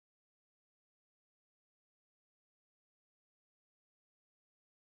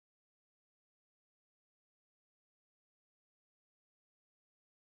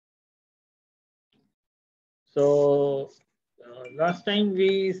So last time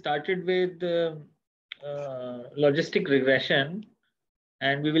we started with logistic regression,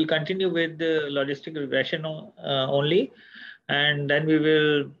 and we will continue with the logistic regression only, and then we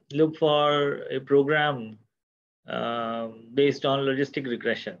will look for a program based on logistic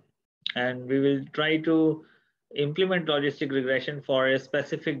regression, and we will try to implement logistic regression for a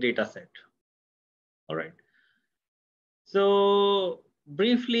specific data set. All right. So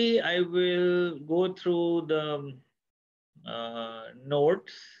briefly, I will go through the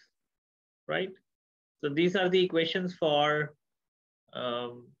nodes, right? So these are the equations for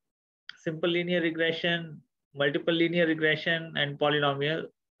simple linear regression, multiple linear regression, and polynomial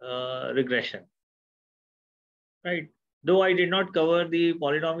regression, right? Though I did not cover the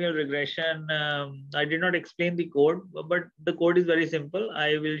polynomial regression, I did not explain the code, but the code is very simple.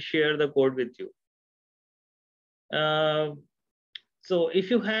 I will share the code with you. So if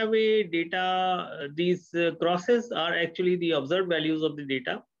you have a data, these crosses are actually the observed values of the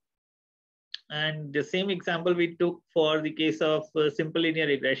data. And the same example we took for the case of simple linear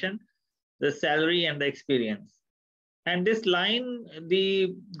regression, the salary and the experience. And this line,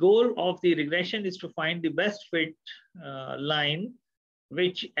 the goal of the regression is to find the best fit line,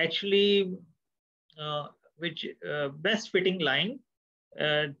 which actually, best fitting line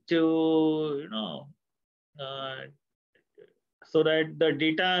to, so that the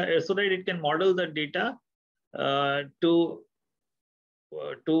data, so that it can model the data to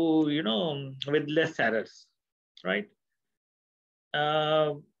with less errors, right?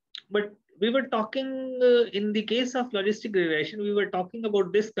 But we were talking in the case of logistic regression, we were talking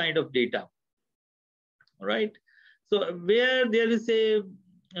about this kind of data, right? So where there is a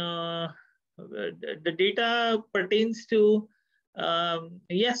the data pertains to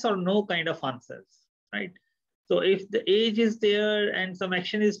yes or no kind of answers, right? So if the age is there and some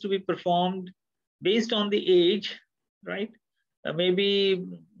action is to be performed based on the age, right? Maybe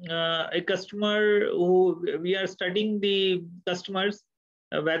a customer who we are studying the customers,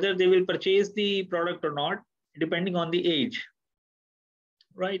 whether they will purchase the product or not, depending on the age,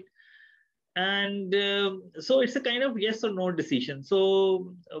 right? And so it's a kind of yes or no decision.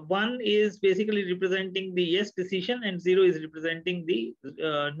 So 1 is basically representing the yes decision and 0 is representing the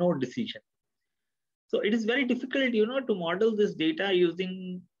no decision. So it is very difficult, to model this data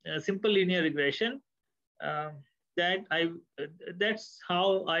using simple linear regression. That's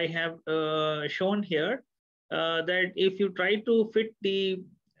how I have shown here that if you try to fit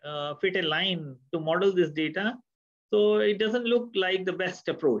a line to model this data, so it doesn't look like the best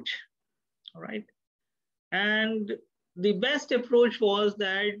approach, all right? And the best approach was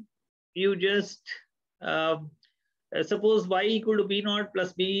that you just suppose y equal to b naught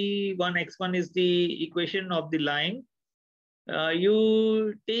plus b1 x1 is the equation of the line.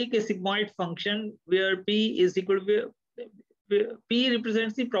 You take a sigmoid function where p is equal to p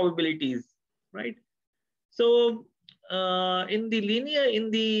represents the probabilities, right? So in the linear,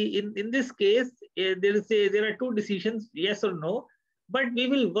 in this case, there are two decisions, yes or no, but we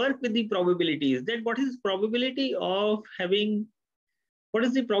will work with the probabilities. That what is probability of having, what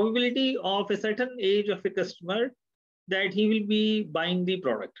is the probability of a certain age of a customer that he will be buying the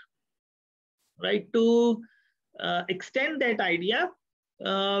product, right? To extend that idea,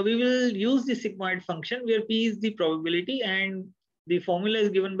 we will use the sigmoid function where p is the probability and the formula is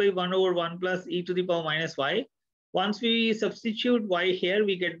given by 1 over 1 plus e to the power minus y. Once we substitute y here,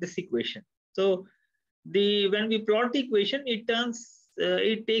 we get this equation. So when we plot the equation, it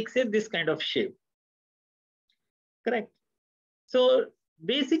takes this kind of shape. Correct. So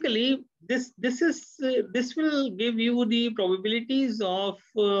basically, this will give you the probabilities of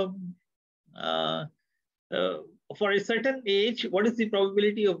for a certain age, what is the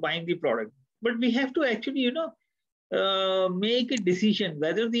probability of buying the product? But we have to actually, make a decision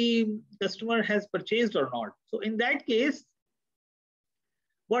whether the customer has purchased or not. So in that case,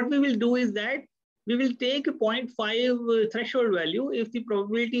 what we will do is that we will take a 0.5 threshold value. If the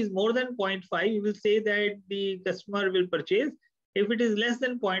probability is more than 0.5, we will say that the customer will purchase. If it is less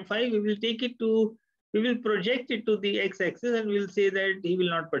than 0.5, we will project it to the x-axis and we'll say that he will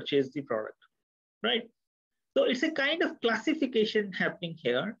not purchase the product, right? So it's a kind of classification happening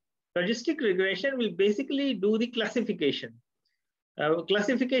here. Logistic regression will basically do the classification.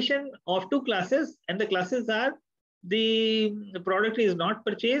 Classification of two classes, and the classes are the product is not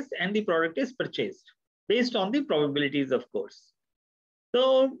purchased and the product is purchased based on the probabilities, of course.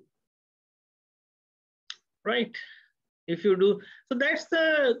 So, right, if you do, so that's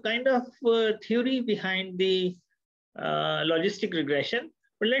the kind of theory behind the logistic regression.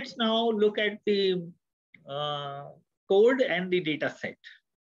 But let's now look at the code and the data set.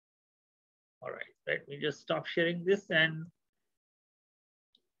 All right, let me just stop sharing this and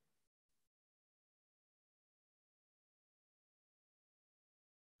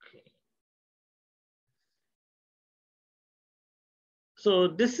okay. So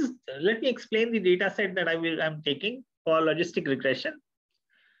this is, let me explain the data set that I'm taking for logistic regression.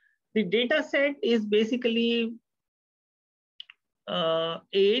 The data set is basically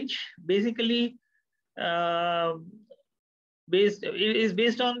age, basically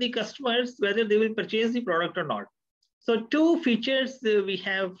based on the customers whether they will purchase the product or not. So two features we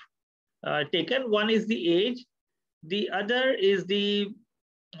have taken. One is the age, the other is the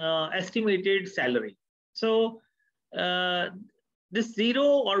estimated salary. So this 0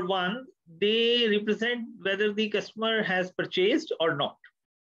 or 1, they represent whether the customer has purchased or not,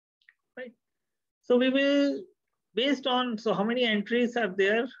 right? So we will, based on, so how many entries are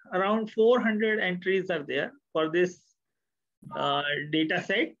there? Around 400 entries are there for this data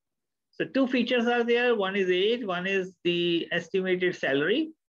set. So two features are there. One is age, one is the estimated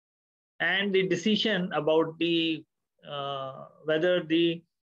salary, and the decision about the whether the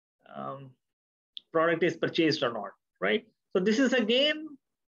product is purchased or not, right? So this is again,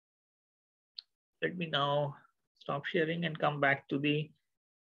 let me now stop sharing and come back to the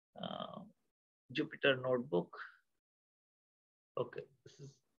Jupyter notebook. Okay, this is,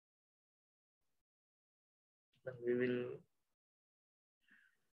 then we will,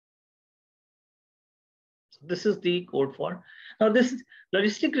 so this is the code for. Now this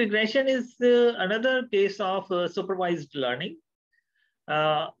logistic regression is another case of supervised learning.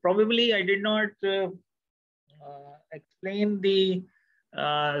 Probably I did not explain the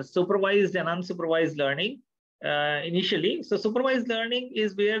supervised and unsupervised learning initially. So supervised learning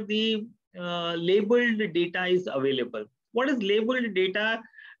is where the labeled data is available. What is labeled data?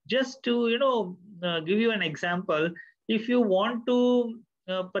 Just to give you an example, if you want to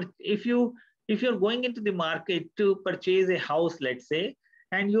if you're going into the market to purchase a house, let's say,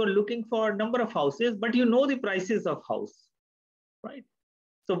 and you're looking for a number of houses, but you know the prices of house, right?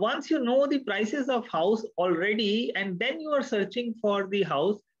 So once you know the prices of house already, and then you are searching for the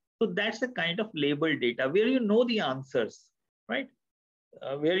house, so that's a kind of labeled data where you know the answers, right?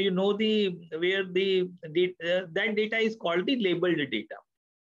 Where you know that data is called the labeled data.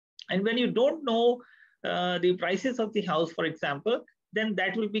 And when you don't know the prices of the house, for example, then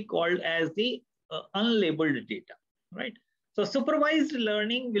that will be called as the unlabeled data, right? So supervised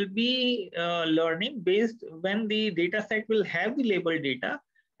learning will be learning based when the data set will have the labeled data,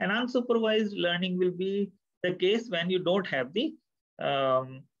 and unsupervised learning will be the case when you don't have the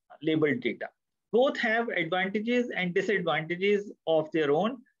labeled data. Both have advantages and disadvantages of their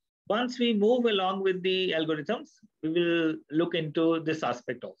own. Once we move along with the algorithms, we will look into this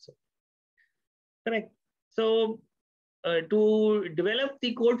aspect also. Correct. So to develop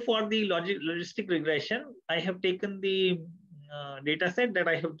the code for the logistic regression, I have taken the data set that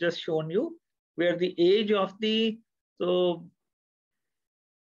I have just shown you, where the age of the, so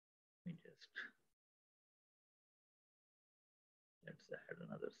let me just, let's add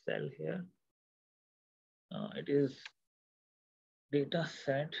another cell here. It is data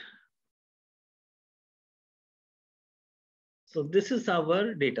set. So this is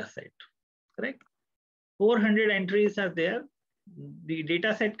our data set, correct? 400 entries are there. The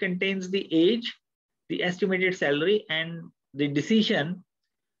data set contains the age, the estimated salary, and the decision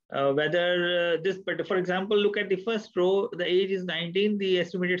whether this, but for example, look at the first row, the age is 19, the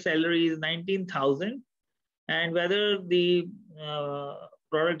estimated salary is 19,000, and whether the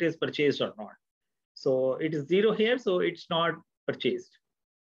product is purchased or not. So it is 0 here, so it's not purchased,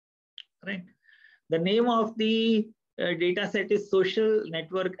 right? The name of the data set is social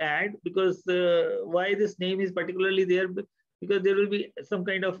network ad, because why this name is particularly there? Because there will be some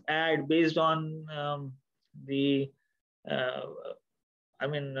kind of ad based on the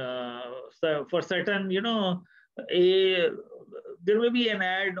so for certain, there may be an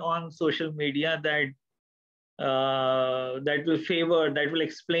ad on social media that that will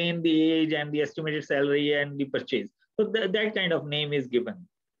explain the age and the estimated salary and the purchase. So that kind of name is given.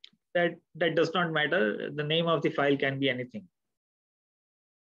 That does not matter. The name of the file can be anything.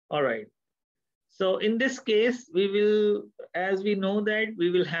 All right. So in this case, we will, as we know that we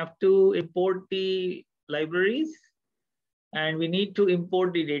will have to import the libraries, and we need to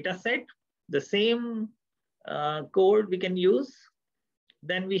import the data set. The same code we can use.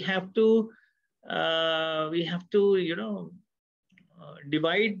 Then we have to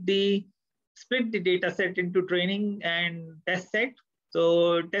split the data set into training and test set.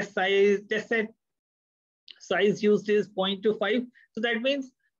 So test set size used is 0.25. So that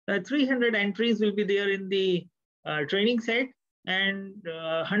means 300 entries will be there in the training set, and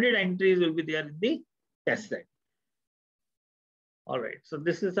 100 entries will be there in the test set. All right, so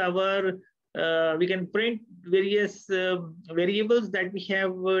this is our, we can print various variables that we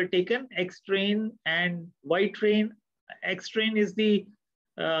have taken, X train and Y train. X train is the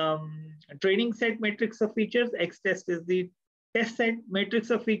training set matrix of features. X test is the test set matrix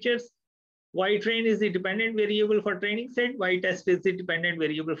of features. Y train is the dependent variable for training set. Y test is the dependent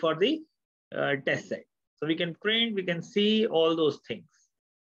variable for the test set. So we can print, we can see all those things.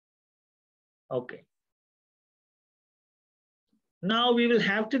 Okay. Now we will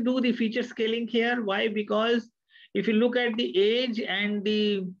have to do the feature scaling here. Why? Because if you look at the age and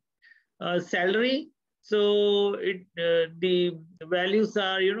the salary, so the values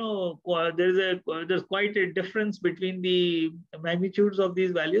are, you know, there's quite a difference between the magnitudes of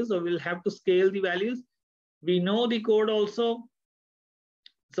these values. So we'll have to scale the values. We know the code also.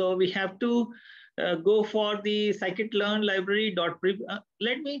 So we have to go for the scikit-learn library dot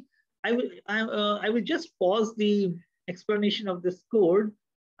I will just pause the explanation of this code.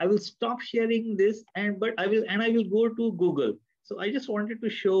 I will stop sharing this, and I will go to Google. So I just wanted to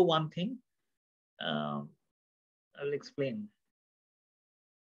show one thing. I will explain.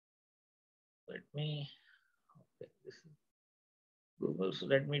 Let me, okay, this is Google. So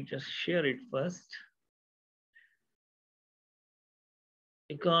let me just share it first.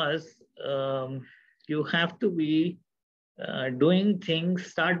 Because you have to be doing things,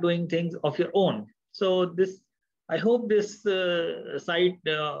 start doing things of your own. So this, I hope this site,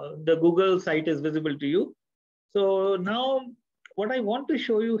 the Google site is visible to you. So now what I want to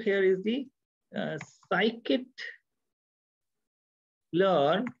show you here is the scikit-learn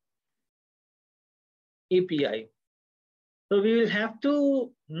API. So we will have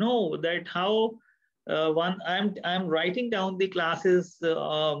to know that how I'm writing down the classes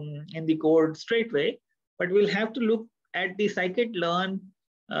in the code straight away, but we'll have to look at the scikit-learn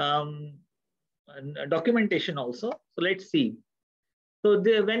documentation also. So let's see. So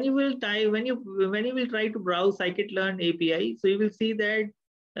when you will try to browse scikit-learn API, so you will see that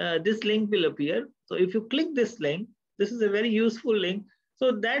this link will appear. So if you click this link, this is a very useful link.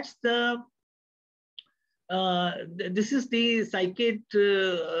 So that's the this is the scikit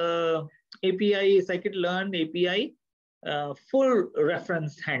API, scikit-learn API full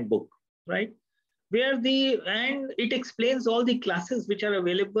reference handbook, right? And it explains all the classes which are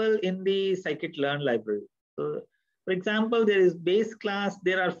available in the scikit-learn library. So, for example, there is base class,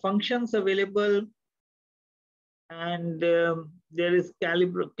 there are functions available, and there is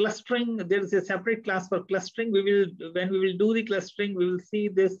clustering. There is a separate class for clustering. When we will do the clustering, we will see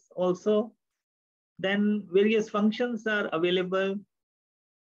this also. Then various functions are available.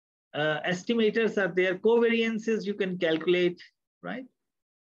 Estimators are there. Covariances you can calculate, right?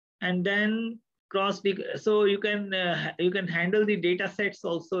 And then so you can handle the data sets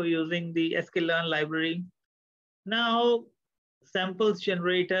also using the sklearn library. Now samples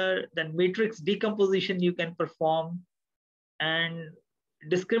generator, then matrix decomposition you can perform, and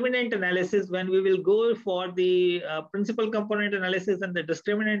discriminant analysis. When we will go for the principal component analysis and the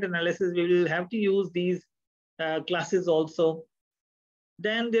discriminant analysis, we will have to use these classes also.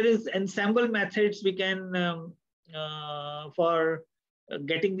 Then there is ensemble methods we can for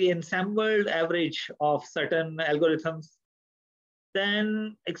getting the ensembled average of certain algorithms.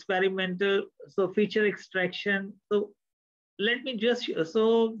 Then experimental, so feature extraction. So let me just,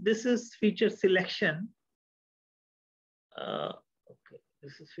 so this is feature selection. Okay,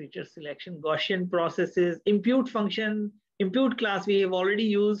 this is feature selection, Gaussian processes, impute function, impute class we have already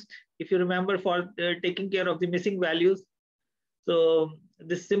used, if you remember, for taking care of the missing values. So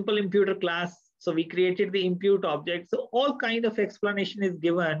this simple imputer class, so we created the impute object. So all kind of explanation is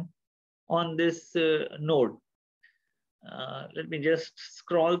given on this node. Let me just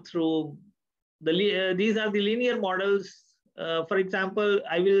scroll through. These are the linear models. For example,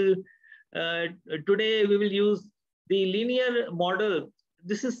 I will today we will use the linear model.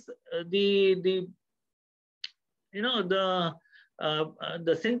 This is the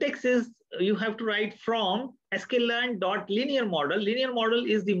syntax is you have to write from sklearn.linear model. Linear model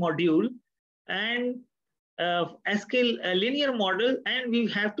is the module, and linear model, and we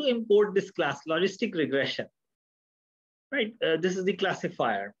have to import this class logistic regression, right? This is the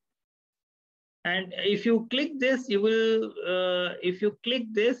classifier, and if you click this, you will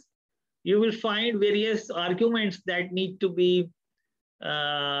you will find various arguments that need to be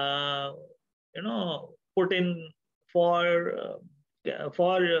put in for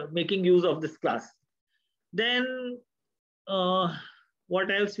making use of this class. Then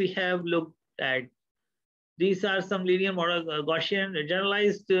what else we have looked at? These are some linear models, Gaussian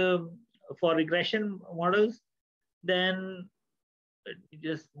generalized for regression models. Then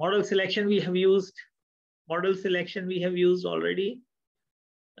just model selection we have used. Model selection we have used already.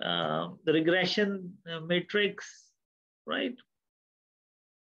 The regression matrix, right?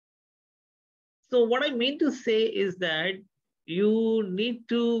 So what I mean to say is that you need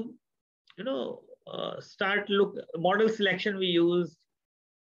to, start look model selection we used.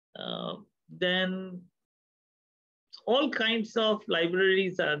 Then all kinds of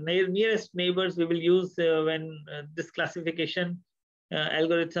libraries are nearest neighbors we will use when this classification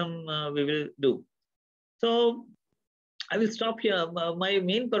algorithm we will do. So I will stop here. My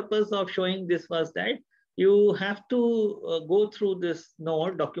main purpose of showing this was that you have to go through this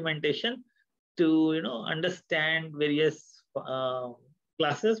node documentation to understand various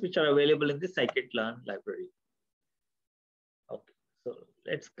classes which are available in the scikit-learn library. Okay, so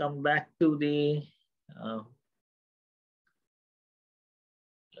let's come back to the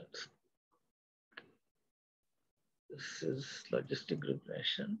this is logistic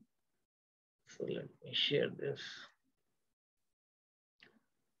regression. So let me share this.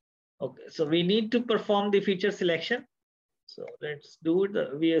 Okay, so we need to perform the feature selection. So let's do it.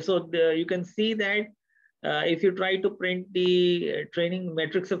 You can see that if you try to print the training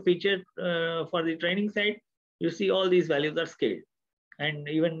matrix of feature for the training site, you see all these values are scaled. And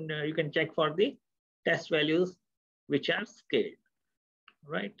even you can check for the test values which are scaled,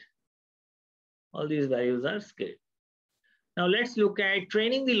 right? All these values are scaled. Now let's look at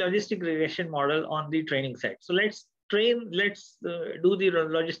training the logistic regression model on the training site. So let's do the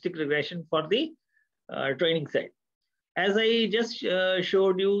logistic regression for the training site. As I just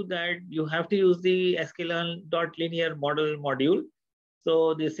showed you that you have to use the sklearn.linear model module.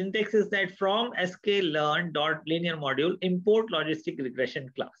 So the syntax is that from sklearn.linear module, import logistic regression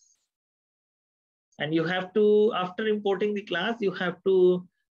class. And you have to, after importing the class, you have to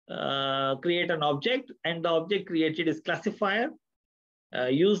create an object, and the object created is classifier.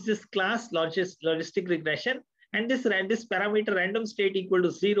 Use this class logistic regression, and this parameter random state equal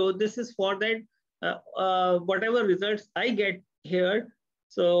to 0. This is for that whatever results I get here,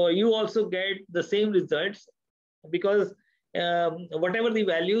 so you also get the same results, because whatever the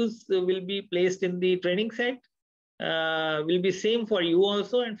values will be placed in the training set will be same for you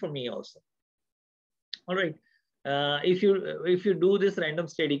also and for me also. All right. If you do this random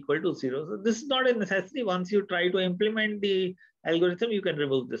state equal to 0, so this is not a necessity. Once you try to implement the algorithm, you can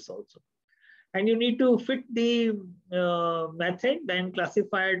remove this also. And you need to fit the method, then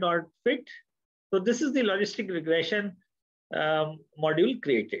classifier.fit. So this is the logistic regression module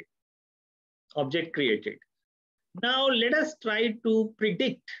created, object created. Now let us try to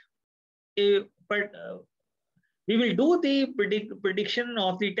predict we will do the prediction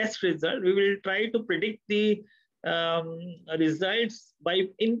of the test result. We will try to predict the results by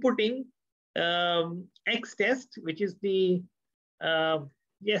inputting X test, which is the,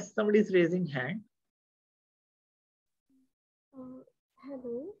 yes, somebody is raising hand.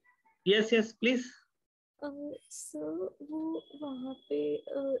 Hello. Yes, yes, please. Sir वो वहाँ पे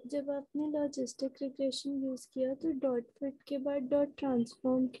जब आपने logistic regression use किया तो dot fit के बाद dot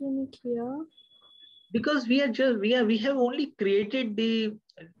transform क्यों नहीं किया? Because we have only created the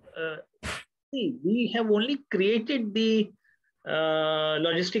we have only created the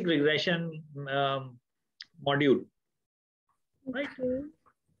logistic regression module, right? Okay.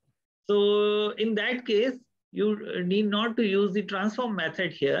 So in that case, you need not to use the transform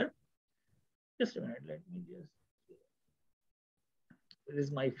method here. Just a minute, let me just, this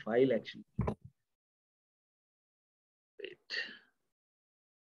is my file actually. Wait.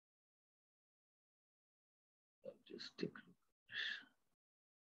 Logistic.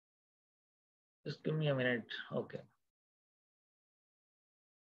 Just give me a minute. Okay.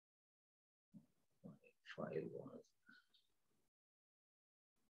 My file was.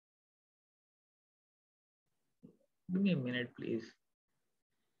 Give me a minute, please.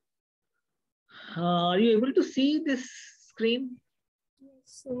 Are you able to see this screen? Yes,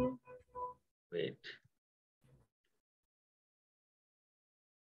 sir. Wait.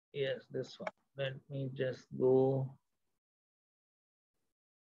 Yes, this one. Let me just go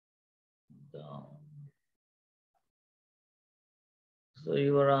down. So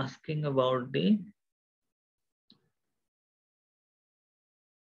you were asking about the,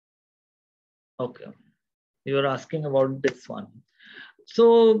 okay, you were asking about this one.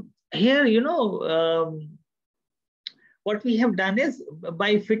 So here, what we have done is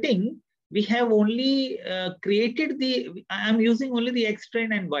by fitting, we have only created I'm using only the X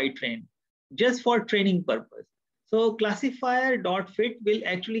train and Y train just for training purpose. So classifier.fit will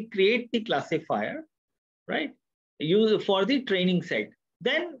actually create the classifier, right? Use for the training set.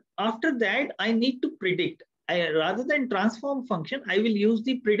 Then after that, I need to predict. rather than transform function, I will use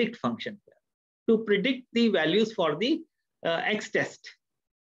the predict function to predict the values for the X test.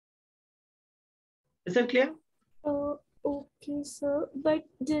 Is that clear? Okay sir, but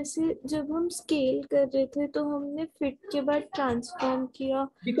जैसे जब हम scale कर रहे थे तो हमने fit के बाद ट्रांसफॉर्म किया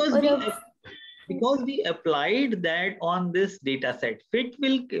Because और we applied that on this data set. Fit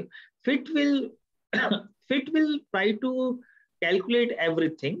will fit will try to calculate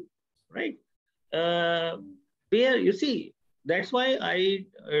everything, right? Where you see, that's why I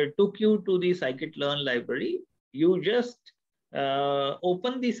took you to the scikit-learn library. You just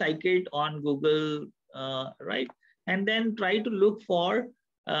open the scikit on Google, right? And then try to look for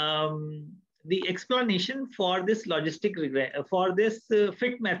the explanation for this logistic regression, for this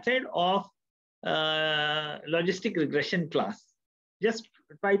fit method of logistic regression class. Just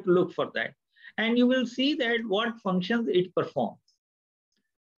try to look for that. And you will see that what functions it performs.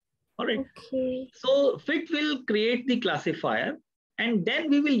 All right. okay. So fit will create the classifier, and then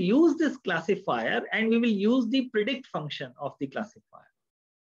we will use this classifier and we will use the predict function of the classifier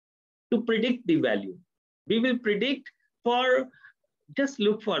to predict the value. We will predict for, just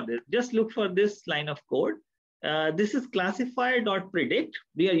look for this line of code. This is classifier.predict.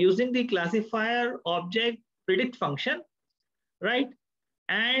 We are using the classifier object predict function, right?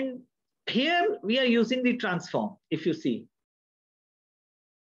 And here we are using the transform, if you see.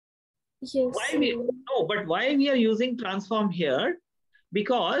 Yes. Why we are using transform here?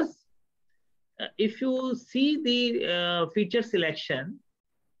 Because if you see the feature selection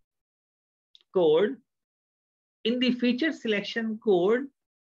code, in the feature selection code,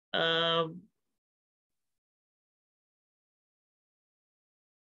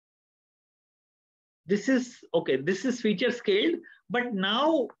 this is okay. This is feature scaled, but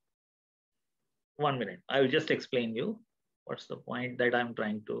now, 1 minute, I will just explain you what's the point that I'm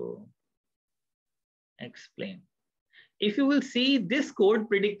trying to explain. If you will see this code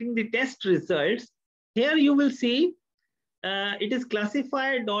predicting the test results, here you will see it is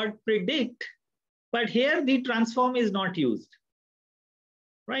classifier.predict, but here the transform is not used,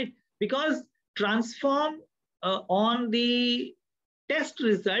 right? Because transform on the test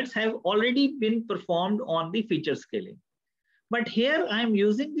results have already been performed on the feature scaling. But here I am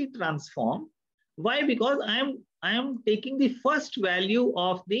using the transform. Why? Because I am taking the first value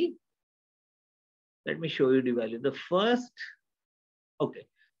of the, let me show you the value. The first, okay,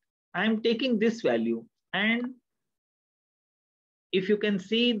 I am taking this value, and if you can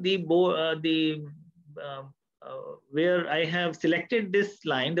see where I have selected this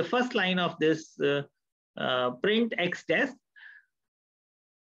line, the first line of this print X test,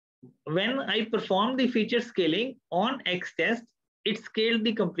 when I perform the feature scaling on X test, it scaled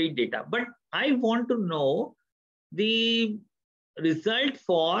the complete data. But I want to know the result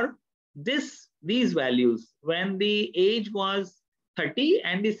for these values when the age was 30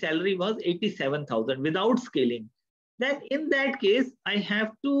 and the salary was 87,000 without scaling. Then in that case, I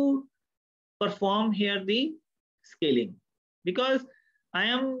have to perform here the scaling, because I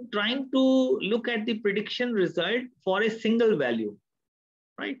am trying to look at the prediction result for a single value,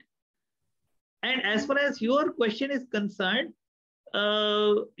 right? And as far as your question is concerned,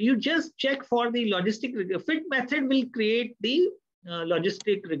 you just check for the logistic fit method will create the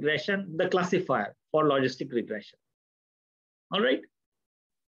logistic regression, the classifier for logistic regression. All right.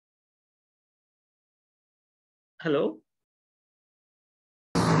 Hello.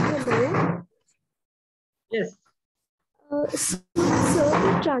 Hello. Yes. So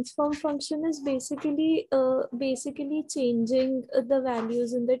the transform function is basically changing the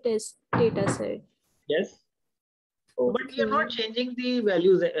values in the test data set. Yes. Okay. But we are not changing the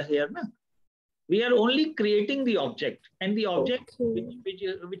values here, no? We are only creating the object, and the object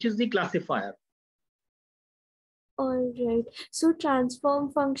which is the classifier. All right. So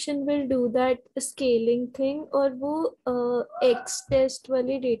transform function will do that scaling thing, और वो X test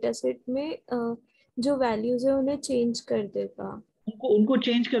वाले data set में जो values है उन्हें change कर देगा. उनको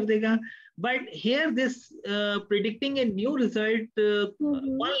change कर देगा. But here this predicting a new result,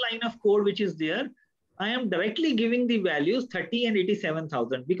 one line of code which is there, I am directly giving the values 30 and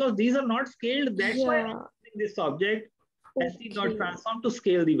 87,000 because these are not scaled. That's why I'm using this object sc.transform to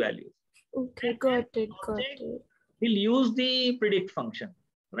scale the values. Okay, and got it. We'll use the predict function,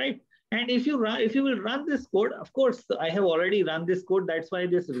 right? And if you will run this code, of course, I have already run this code. That's why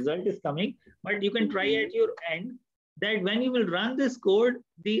this result is coming. But you can try at your end that when you will run this code,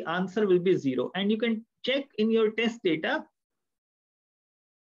 the answer will be 0. And you can check in your test data.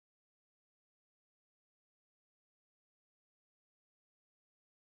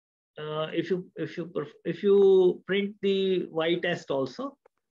 If you print the Y test also,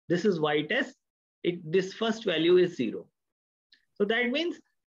 this is Y test. this first value is 0. So that means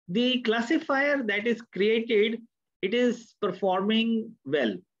the classifier that is created, it is performing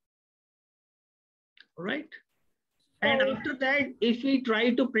well, right? And after that, if we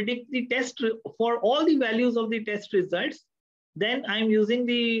try to predict the test for all the values of the test results, then I'm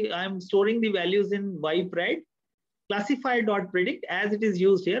storing the values in ypred classifier.predict as it is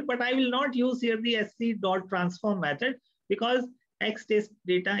used here, but I will not use here the sc.transform method because X test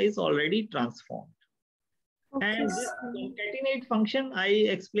data is already transformed. Okay. And this concatenate function I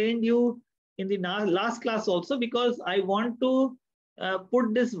explained you in the last class also, because I want to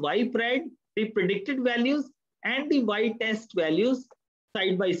put this ypred, the predicted values, and the y test values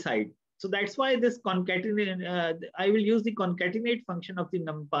side by side. So that's why this concatenate, I will use the concatenate function of the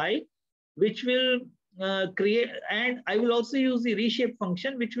NumPy, which will create, and I will also use the reshape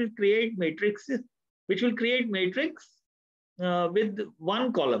function, which will create matrices, with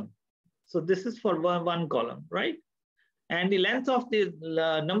one column. So this is for one column, right? And the length of the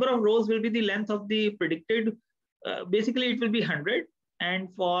number of rows will be the length of the predicted. Basically, it will be 100. And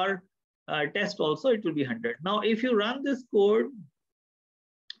for test also, it will be 100. Now, if you run this code,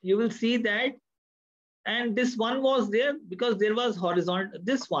 you will see that, and this one was there because there was horizontal.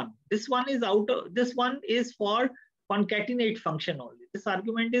 This one is out of, this one is for concatenate function only. This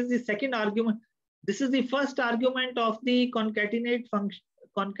argument is the second argument. This is the first argument of the concatenate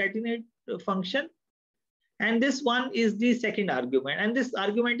function, and this one is the second argument. And this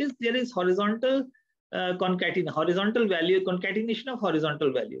argument is there is horizontal concatenation of horizontal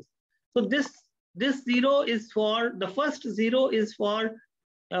values. So this 0 is for the first 0 is for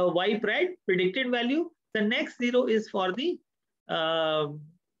ypred predicted value. The next 0 is for the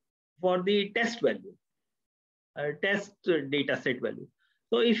test value, test data set value.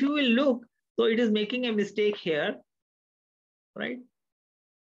 So if you will look, so it is making a mistake here, right?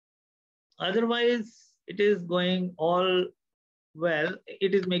 Otherwise, it is going all well.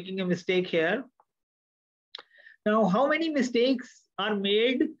 It is making a mistake here. Now, how many mistakes are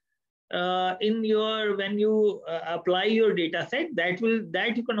made in your when you apply your data set? That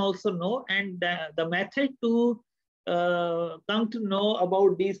you can also know, and the method to come to know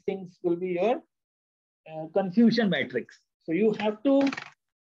about these things will be your confusion matrix. So you have to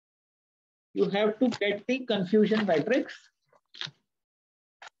get the confusion matrix.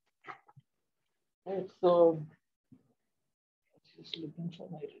 Right, so just looking for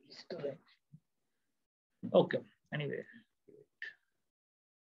my register. Okay, anyway.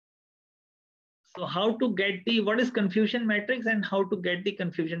 So how to get what is confusion matrix and how to get the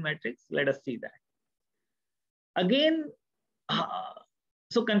confusion matrix? Let us see that. Again,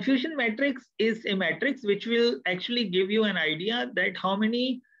 so confusion matrix is a matrix which will actually give you an idea that how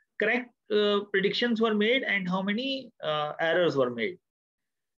many correct predictions were made and how many errors were made.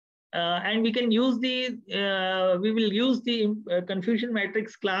 And we can use we will use the confusion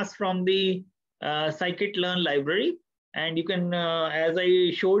matrix class from the scikit-learn library. And you can, as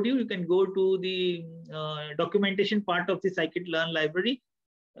I showed you, you can go to the documentation part of the scikit-learn library.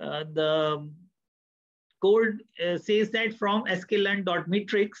 The code says that from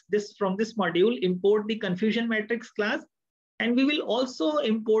sklearn.metrics, from this module, import the confusion matrix class. And we will also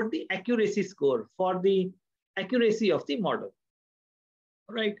import the accuracy score for the accuracy of the model.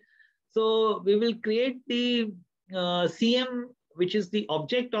 Right. So we will create the CM, which is the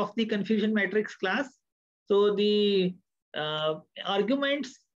object of the confusion matrix class. So the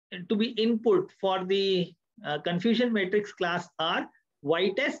arguments to be input for the confusion matrix class are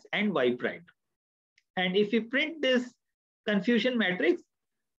ytest and ypred. And if we print this confusion matrix,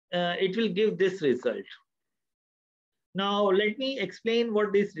 it will give this result. Now, let me explain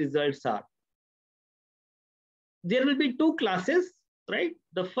what these results are. There will be two classes, right?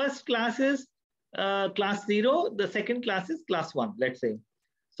 The first class is class 0. The second class is class 1, let's say.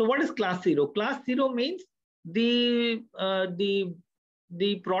 So what is class 0? Class 0 means the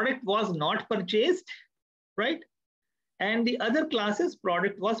product was not purchased, right? And the other class's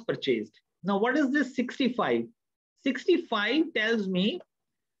product was purchased. Now, what is this 65? 65 tells me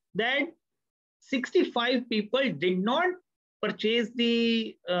that 65 people did not purchase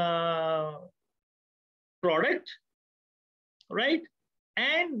the product, right?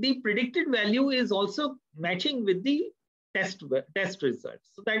 And the predicted value is also matching with the test results.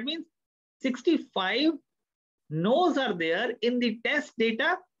 So that means 65 no's are there in the test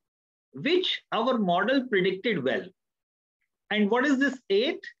data, which our model predicted well. And what is this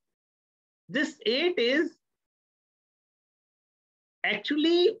 8? This 8 is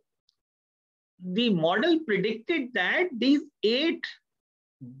actually the model predicted that these 8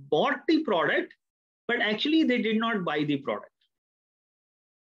 bought the product, but actually they did not buy the product.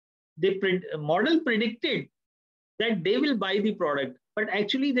 The model predicted that they will buy the product, but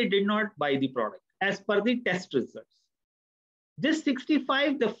actually they did not buy the product as per the test results. This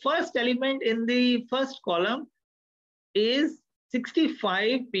 65, the first element in the first column is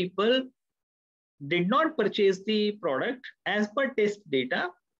 65 people did not purchase the product as per test data.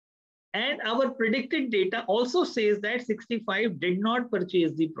 And our predicted data also says that 65 did not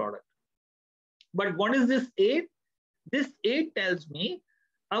purchase the product. But what is this 8? This 8 tells me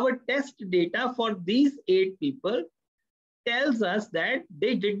our test data for these 8 people tells us that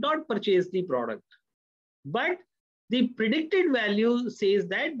they did not purchase the product. But the predicted value says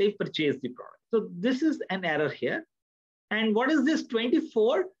that they purchased the product. So this is an error here. And what is this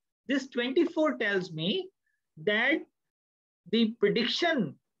 24? This 24 tells me that the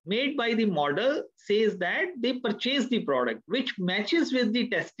prediction made by the model says that they purchased the product, which matches with the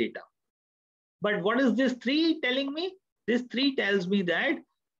test data. But what is this 3 telling me? This 3 tells me that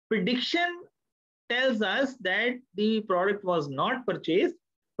prediction tells us that the product was not purchased,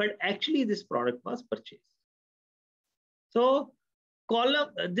 but actually this product was purchased. So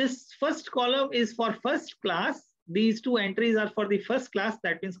this first column is for first class. These 2 entries are for the first class,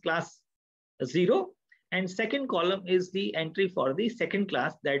 that means class 0. And second column is the entry for the second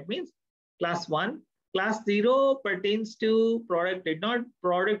class, that means class 1. Class 0 pertains to product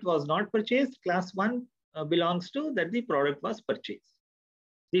was not purchased. Class 1 belongs to that the product was purchased.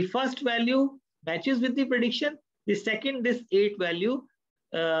 The first value matches with the prediction. The second, this 8 value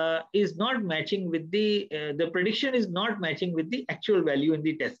is not matching with the prediction is not matching with the actual value in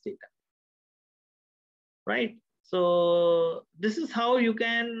the test data. Right? So this is how you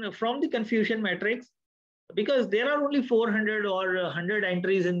can, from the confusion matrix, because there are only 400 or 100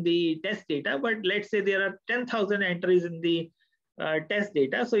 entries in the test data, but let's say there are 10,000 entries in the test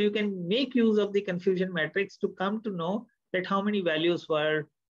data. So you can make use of the confusion matrix to come to know that how many values were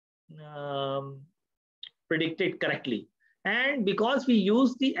predicted correctly. And because we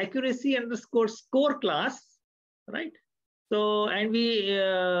use the accuracy underscore score class, right? So, and we,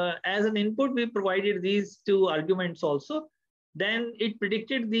 as an input, we provided these 2 arguments also. Then it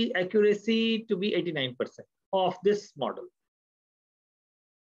predicted the accuracy to be 89% of this model.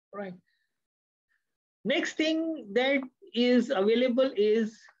 Right. Next thing that is available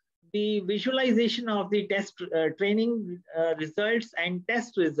is the visualization of the test training results and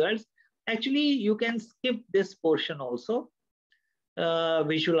test results. Actually, you can skip this portion also,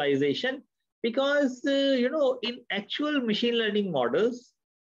 visualization, because in actual machine learning models,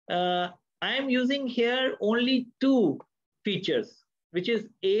 I am using here only 2 features, which is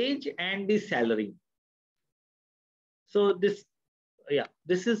age and the salary. So this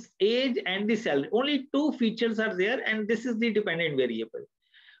is age and the salary. Only 2 features are there, and this is the dependent variable.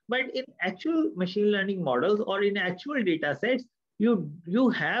 But in actual machine learning models or in actual data sets, you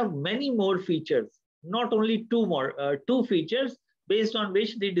have many more features, not only 2 features based on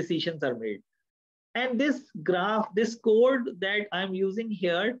which the decisions are made. And this graph, this code that I'm using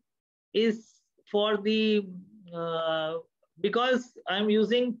here is for the because I'm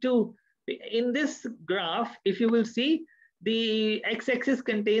using 2. In this graph, if you will see, the x-axis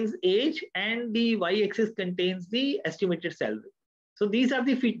contains age and the y-axis contains the estimated salary. So these are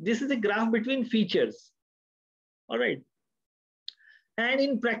this is a graph between features. All right. And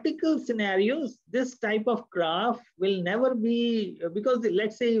in practical scenarios, this type of graph will never be, because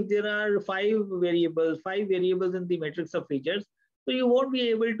let's say if there are 5 variables in the matrix of features, so you won't be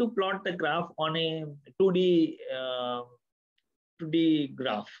able to plot the graph on a 2D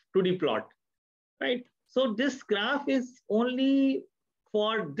graph, 2D plot, right? So this graph is only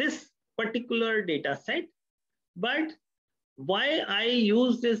for this particular data set. But why I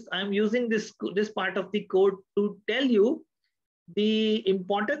use this, I'm using this part of the code to tell you the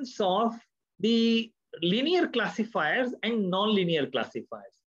importance of the linear classifiers and non-linear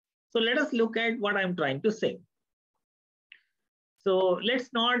classifiers. So let us look at what I'm trying to say. So let's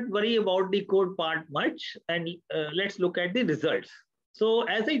not worry about the code part much, and let's look at the results. So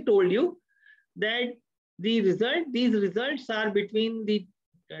as I told you that these results are between the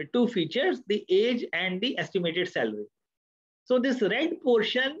 2 features, the age and the estimated salary. So this red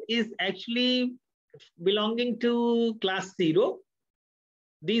portion is actually belonging to class 0.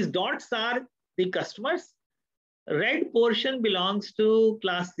 These dots are the customers. Red portion belongs to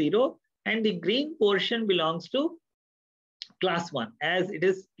class 0 and the green portion belongs to class 1, as it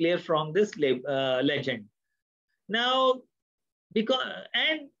is clear from this legend. Now,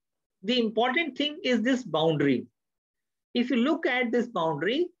 and the important thing is this boundary. If you look at this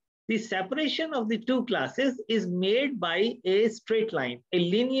boundary, the separation of the 2 classes is made by a straight line, a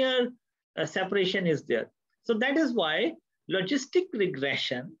linear separation is there. So that is why logistic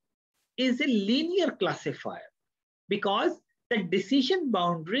regression is a linear classifier because the decision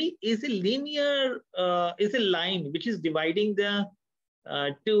boundary is a linear, is a line which is dividing the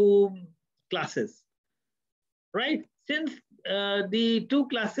two classes, right? Since the two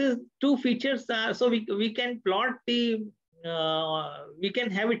classes, two features are, so we can plot the, we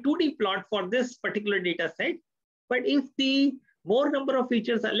can have a 2D plot for this particular data set. But if the more number of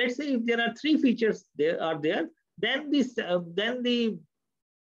features are, let's say if there are 3 features there, then this, then the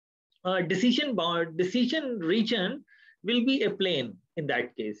decision region will be a plane in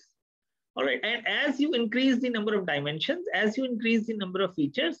that case. All right, and as you increase the number of dimensions, as you increase the number of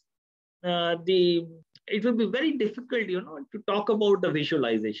features, it will be very difficult, to talk about the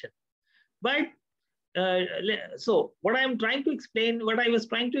visualization. But so what I'm trying to explain, what I was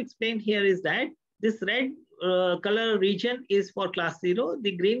trying to explain here is that this red color region is for class 0,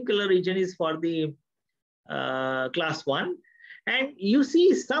 the green color region is for the class 1. And you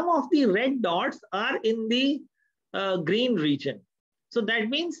see some of the red dots are in the green region. So that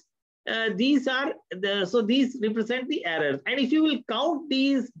means these are so these represent the errors. And if you will count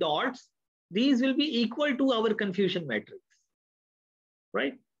these dots, these will be equal to our confusion matrix,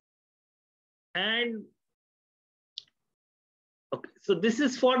 right? And okay, so this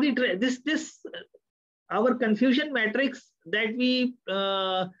is for the our confusion matrix that we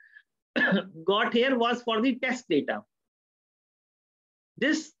got here was for the test data.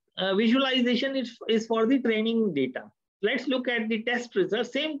 This visualization is for the training data. Let's look at the test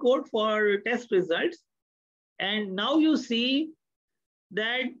results, same code for test results. And now you see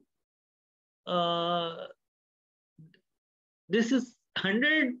that this is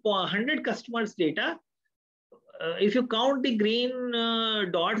 100 customers data. If you count the green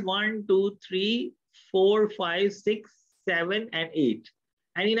dots, 1, 2, 3, 4, 5, 6, 7, and 8.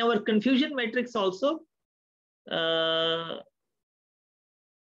 And in our confusion matrix also,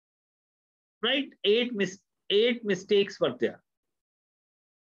 right, 8 mistakes were there.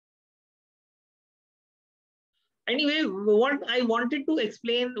 Anyway, what I wanted to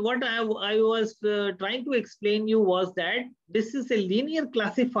explain, what I was trying to explain you was that this is a linear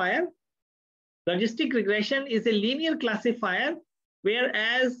classifier. Logistic regression is a linear classifier,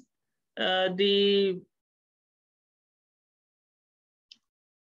 whereas the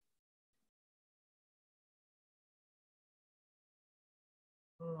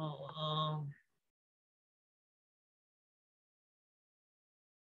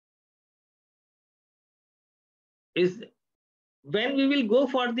is when we will go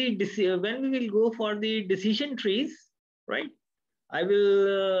for the decision trees, right? I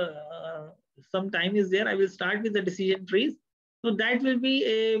will some time is there. I will start with the decision trees. So that will be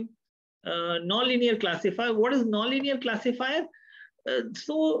a nonlinear classifier. What is nonlinear classifier?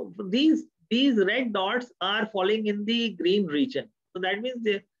 So these red dots are falling in the green region. So that means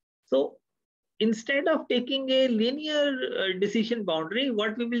so instead of taking a linear decision boundary,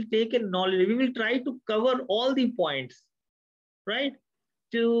 what we will take a nonlinear. We will try to cover all the points, right?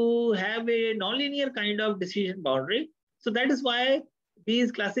 To have a nonlinear kind of decision boundary. So that is why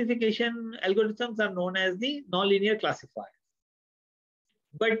these classification algorithms are known as the nonlinear classifiers.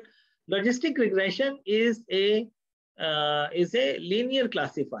 But logistic regression is a linear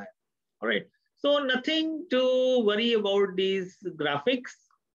classifier. All right. So nothing to worry about these graphics.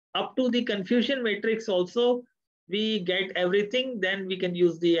 Up to the confusion matrix also, we get everything. Then we can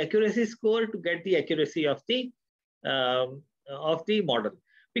use the accuracy score to get the accuracy of the model.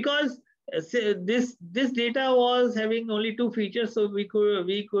 Because this data was having only 2 features, so we could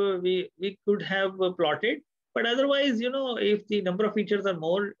have plotted. But otherwise, if the number of features are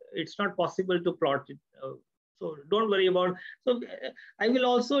more, it's not possible to plot it. So don't worry about. So I will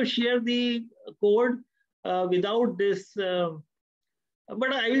also share the code without this,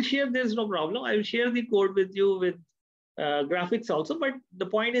 but I will share this, no problem. I will share the code with you with graphics also. But the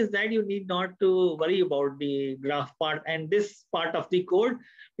point is that you need not to worry about the graph part and this part of the code,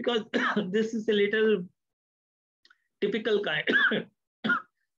 because this is a little typical kind.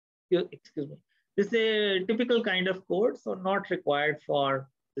 Excuse me. This is a typical kind of code, so not required for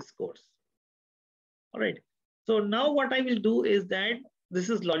this course. All right. So now what I will do is that this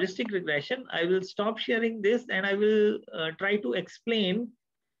is logistic regression. I will stop sharing this and I will try to explain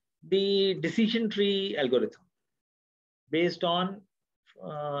the decision tree algorithm based on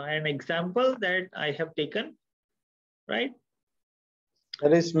an example that I have taken, right?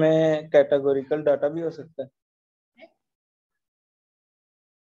 Sir इसमें categorical data भी हो सकता है?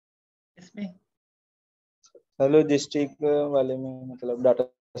 इसमें logistic वाले में, मतलब data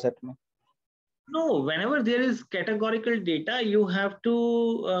set में? No, whenever there is categorical data, you have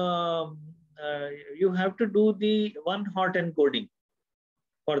to do the one-hot encoding.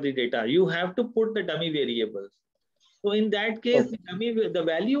 for the data. You have to put the dummy variables. So in that case, the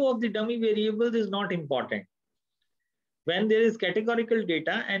value of the dummy variables is not important. When there is categorical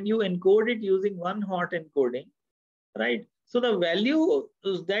data and you encode it using one hot encoding, right? So the value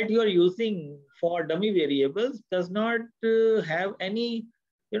that you are using for dummy variables does not have any,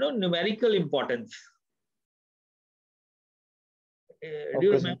 numerical importance.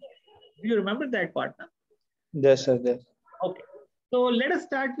 Do you remember that part? Huh? Yes, sir. Yes. Okay. So let us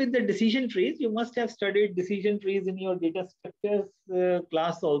start with the decision trees. You must have studied decision trees in your data structures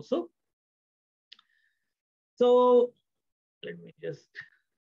class also. So let me just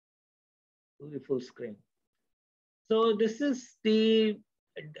do the full screen. So this is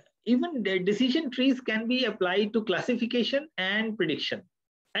even the decision trees can be applied to classification and prediction.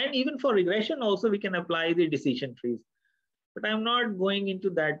 And even for regression also we can apply the decision trees. But I'm not going into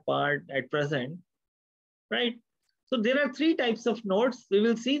that part at present, right? So there are three types of nodes. We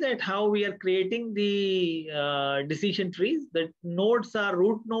will see that how we are creating the decision trees. The nodes are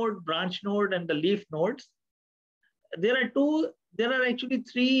root node, branch node, and the leaf nodes. There are actually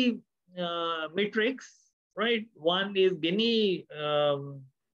three metrics, right? One is Gini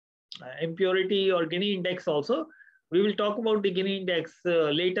impurity or Gini index also. We will talk about the Gini index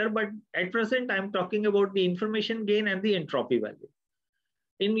later, but at present I'm talking about the information gain and the entropy value.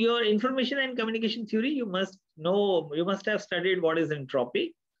 In your information and communication theory, you must have studied what is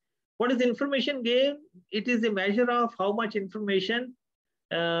entropy. What is information gain? It is a measure of how much information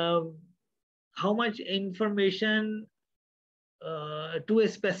to a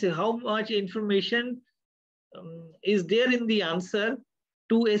specific, how much information is there in the answer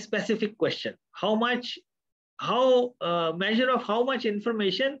to a specific question. Measure of how much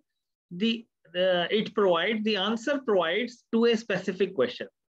information the answer provides to a specific question.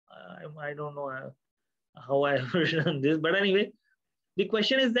 I don't know how I have written this, but anyway, the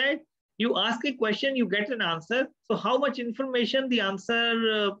question is that you ask a question, you get an answer. So how much information the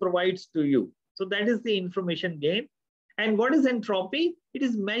answer provides to you. So that is the information gain. And what is entropy? It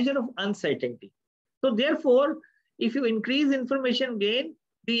is measure of uncertainty. So therefore, if you increase information gain,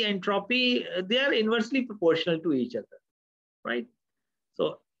 the entropy, they are inversely proportional to each other, right?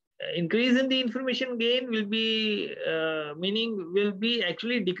 So increase in the information gain will be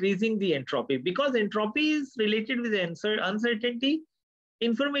actually decreasing the entropy, because entropy is related with uncertainty.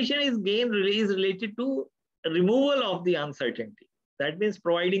 Information is related to removal of the uncertainty. That means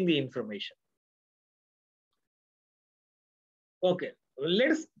providing the information. Okay, let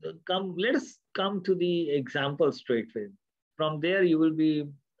us come to the example straightway. From there you will be,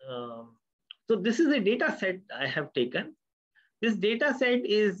 so this is a data set I have taken. This data set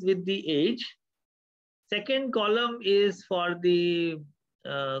is with the age. Second column is for the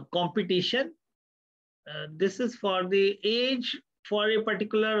competition. This is for the age for a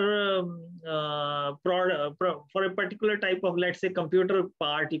particular for a particular type of, let's say, computer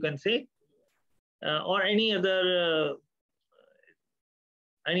part, you can say, or any other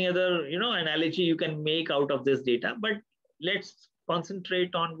analogy you can make out of this data. But let's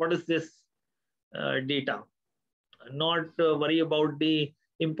concentrate on what is this data. Not worry about the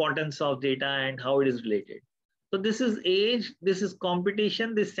importance of data and how it is related. So this is age, this is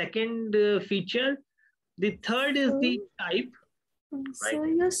competition, the second feature. The third is the type. Right? So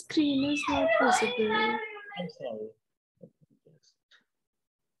your screen is not visible. I'm sorry.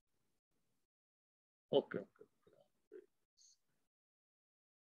 Okay.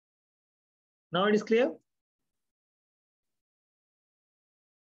 Now it is clear?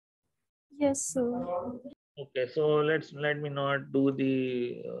 Yes, sir. Okay, so let me not do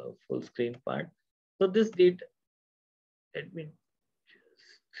the full screen part. So this data, let me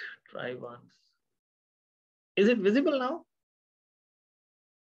just try once. Is it visible now?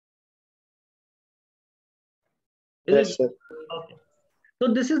 Yes, sir. Okay.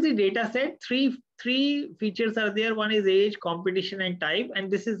 So this is the data set. Three features are there. One is age, competition, and type. And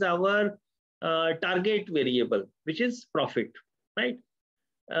this is our target variable, which is profit, right?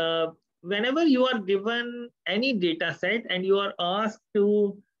 Whenever you are given any data set and you are asked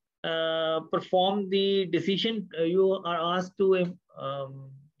to perform the decision, you are asked to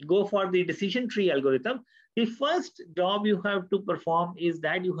go for the decision tree algorithm, the first job you have to perform is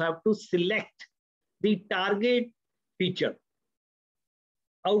that you have to select the target feature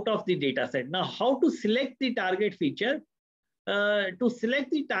out of the data set. Now, how to select the target feature? To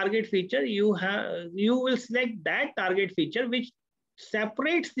select the target feature, you will select that target feature which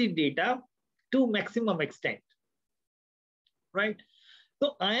separates the data to maximum extent, right?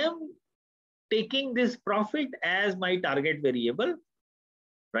 So I am taking this profit as my target variable,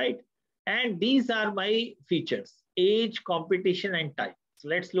 right? And these are my features: age, competition, and type. So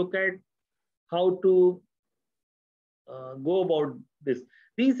let's look at how to go about this.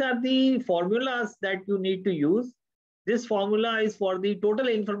 These are the formulas that you need to use. This formula is for the total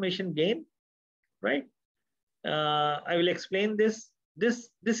information gain, right? I will explain this. This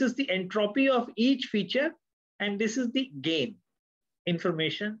is the entropy of each feature, and this is the gain,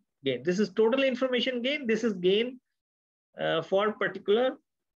 information gain. This is total information gain. This is gain for particular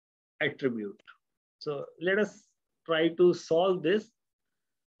attribute. So let us try to solve this.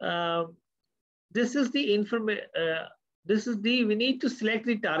 This is the information. We need to select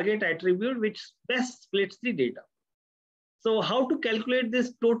the target attribute which best splits the data. So how to calculate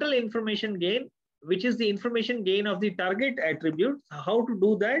this total information gain, which is the information gain of the target attribute? How to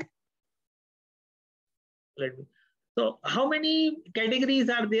do that? So how many categories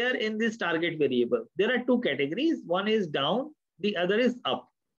are there in this target variable? There are two categories. One is down, the other is up.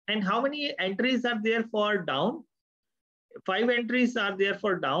 And how many entries are there for down? 5 entries are there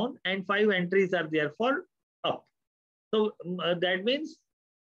for down and 5 entries are there for up. So that means,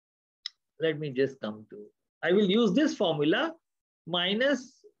 let me just come to, I will use this formula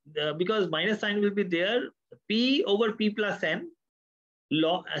minus, because minus sign will be there, P over P plus N,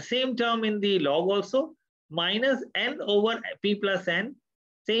 log, same term in the log also, minus N over P plus N,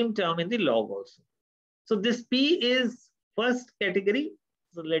 same term in the log also. So this P is first category.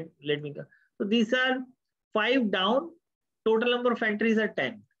 So let me go. So these are 5 down, total number of entries are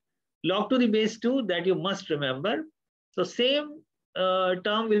 10. Log to the base 2, that you must remember. So same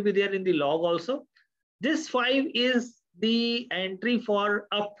term will be there in the log also. This 5 is the entry for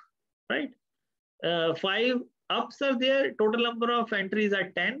up, right? 5 ups are there, total number of entries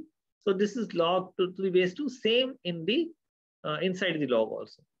are 10. So this is log to the base 2, same in the inside the log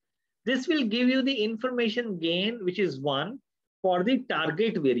also. This will give you the information gain, which is 1 for the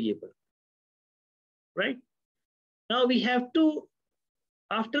target variable, right? Now we have to,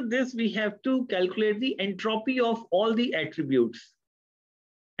 after this, we have to calculate the entropy of all the attributes.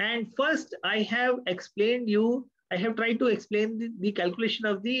 And first, I have explained you, I have tried to explain the calculation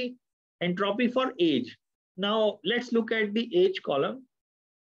of the entropy for age. Now, let's look at the age column.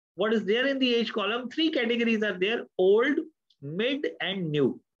 What is there in the age column? 3 categories are there: old, mid, and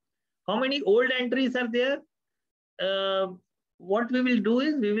new. How many old entries are there? What we will do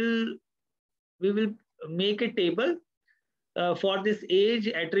is we will make a table for this age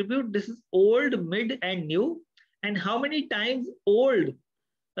attribute. This is old, mid, and new. And how many times old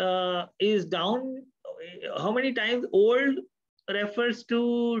is down? How many times old refers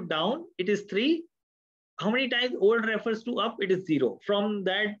to down? It is 3. How many times old refers to up? It is 0. From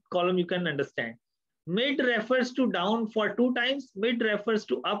that column, you can understand. Mid refers to down for 2 times. Mid refers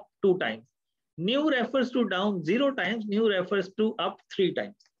to up 2 times. New refers to down 0 times. New refers to up 3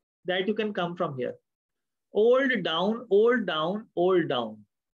 times. That you can come from here. Old, down, old, down, old, down.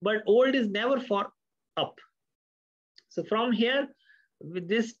 But old is never for up. So from here,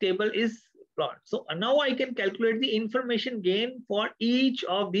 this table is plot. So now I can calculate the information gain for each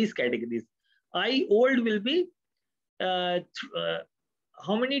of these categories. I old will be how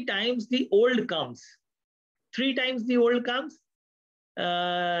many times the old comes? 3 times the old comes.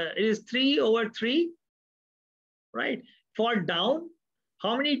 It is 3 over 3, right? For down,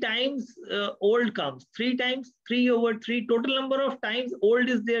 how many times old comes? 3 times, 3 over 3. Total number of times old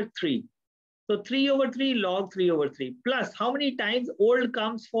is there, 3. So 3 over 3 log 3 over 3. Plus, how many times old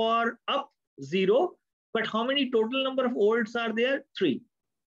comes for up? 0. But how many total number of olds are there? 3.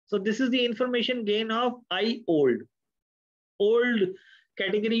 So this is the information gain of I old. Old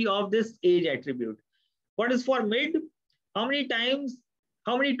category of this age attribute. What is for mid? How many times,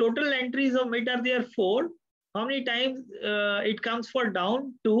 how many total entries of mid are there? 4. How many times it comes for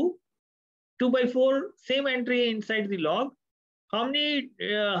down? 2. 2 by 4, same entry inside the log. How many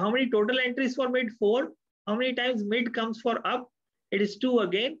total entries for mid? 4. How many times mid comes for up? It is 2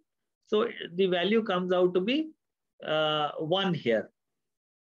 again. So the value comes out to be 1 here.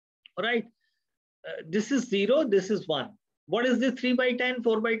 All right. This is 0. This is 1. What is this 3 by 10,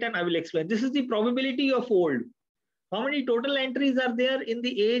 4 by 10? I will explain. This is the probability of old. How many total entries are there in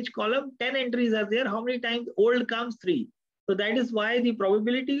the age column? 10 entries are there. How many times old comes? 3. So that is why the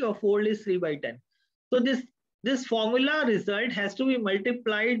probability of old is 3 by 10. So this formula result has to be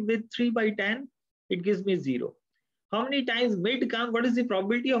multiplied with 3 by 10. It gives me 0. How many times mid comes? What is the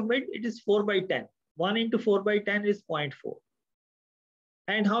probability of mid? It is 4 by 10. 1 into 4 by 10 is 0.4.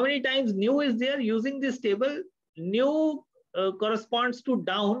 And how many times new is there? Using this table, new corresponds to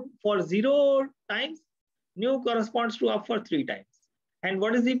down for 0 times. New corresponds to up for 3 times. And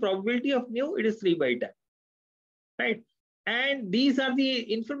what is the probability of new? It is 3 by 10. Right? And these are the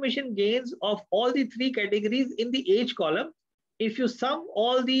information gains of all the 3 categories in the age column. if you sum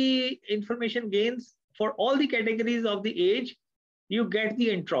all the information gains for all the categories of the age, you get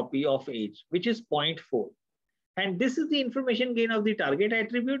the entropy of age, which is 0.4. And this is the information gain of the target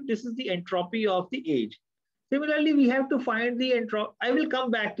attribute. This is the entropy of the age. Similarly, we have to find the entropy. I will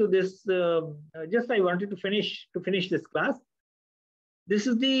come back to this. Just I wanted to finish this class. This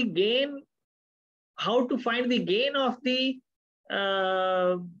is the gain. How to find the gain of the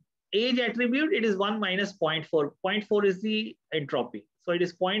age attribute? It is 1 minus 0.4. 0.4 is the entropy. So it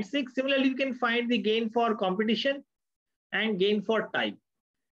is 0.6. Similarly, you can find the gain for competition and gain for type.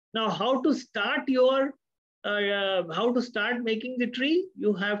 Now, how to start your how to start making the tree?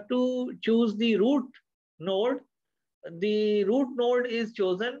 You have to choose the root node. The root node is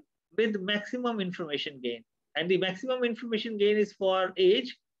chosen with maximum information gain, and the maximum information gain is for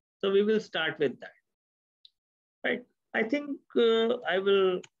age. So we will start with that. Right. I think I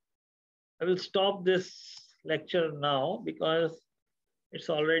will stop this lecture now because it's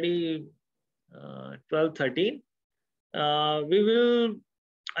already 12:13.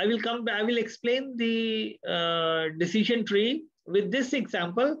 I will come back. I will explain the decision tree with this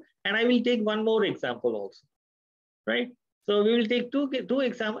example, and I will take one more example also. Right. So we will take two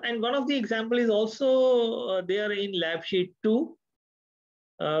examples, and one of the example is also there in lab sheet 2,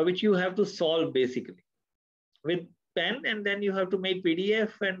 which you have to solve basically with pen, and then you have to make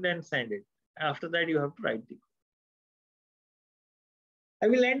PDF and then send it. After that, you have to write the code. I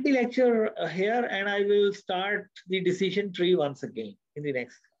will end the lecture here, and I will start the decision tree once again in the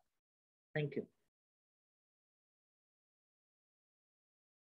next. Thank you.